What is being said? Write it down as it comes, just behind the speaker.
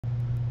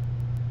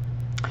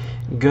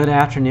Good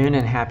afternoon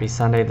and happy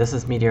Sunday. This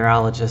is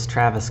meteorologist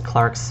Travis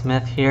Clark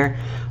Smith here.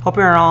 Hope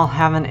you're all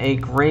having a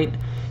great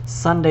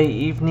Sunday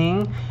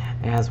evening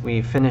as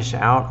we finish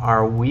out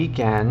our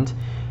weekend.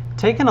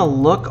 Taking a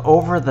look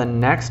over the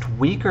next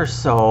week or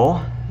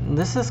so,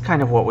 this is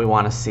kind of what we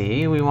want to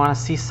see. We want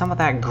to see some of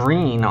that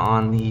green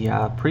on the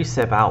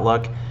precip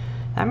outlook.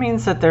 That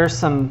means that there's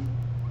some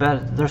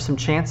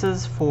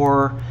chances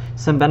for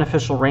some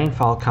beneficial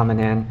rainfall coming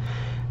in.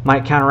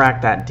 Might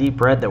counteract that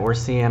deep red that we're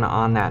seeing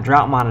on that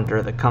drought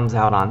monitor that comes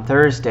out on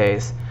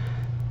Thursdays.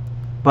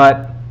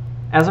 But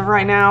as of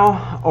right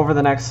now, over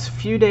the next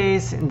few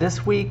days in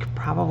this week,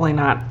 probably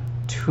not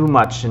too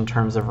much in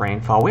terms of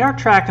rainfall. We are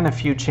tracking a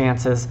few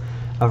chances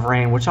of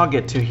rain, which I'll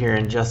get to here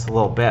in just a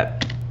little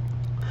bit.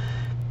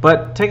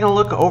 But taking a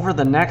look over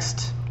the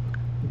next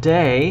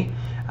day,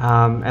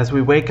 as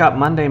we wake up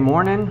Monday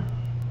morning,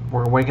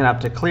 we're waking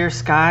up to clear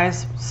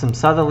skies, some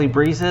southerly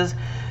breezes.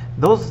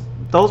 Those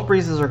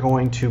breezes are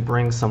going to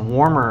bring some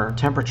warmer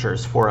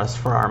temperatures for us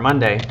for our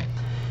Monday.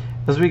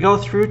 As we go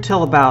through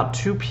till about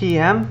 2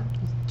 p.m.,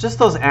 just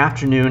those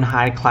afternoon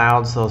high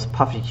clouds, those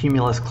puffy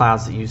cumulus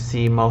clouds that you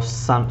see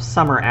most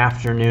summer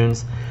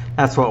afternoons,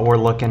 that's what we're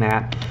looking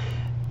at.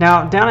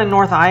 Now, down in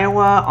North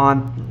Iowa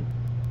on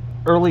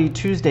early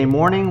Tuesday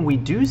morning, we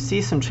do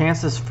see some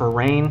chances for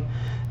rain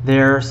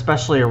there,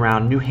 especially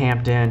around New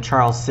Hampton,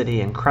 Charles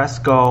City, and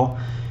Cresco.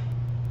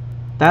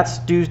 That's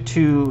due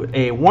to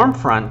a warm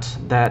front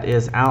that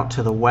is out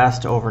to the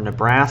west over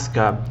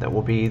Nebraska that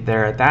will be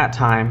there at that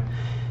time.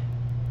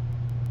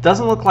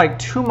 Doesn't look like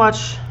too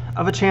much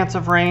of a chance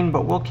of rain,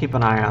 but we'll keep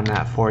an eye on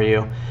that for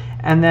you.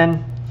 And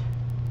then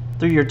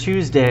through your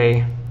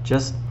Tuesday,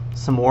 just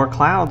some more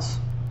clouds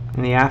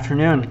in the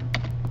afternoon.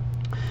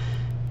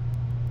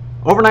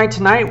 Overnight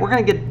tonight, we're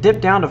going to get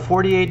dipped down to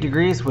 48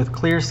 degrees with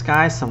clear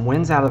skies, some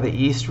winds out of the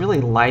east, really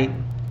light,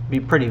 be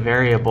pretty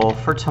variable.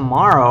 For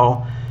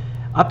tomorrow,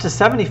 up to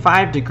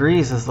 75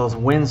 degrees as those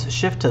winds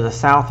shift to the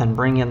south and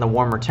bring in the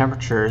warmer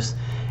temperatures.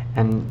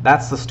 And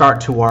that's the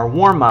start to our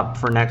warm-up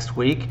for next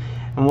week.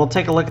 And we'll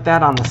take a look at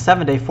that on the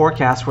 7-day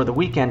forecast where the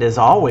weekend is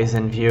always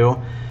in view.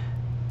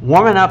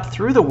 Warming up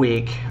through the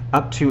week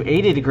up to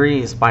 80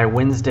 degrees by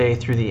Wednesday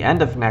through the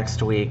end of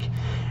next week.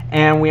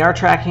 And we are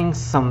tracking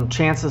some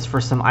chances for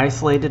some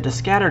isolated to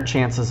scattered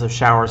chances of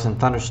showers and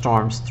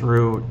thunderstorms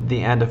through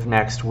the end of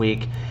next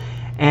week.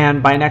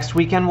 And by next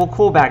weekend, we'll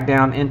cool back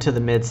down into the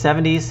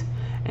mid-70s.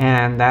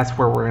 And that's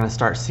where we're going to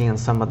start seeing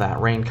some of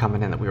that rain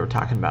coming in that we were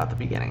talking about at the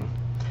beginning.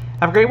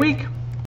 Have a great week.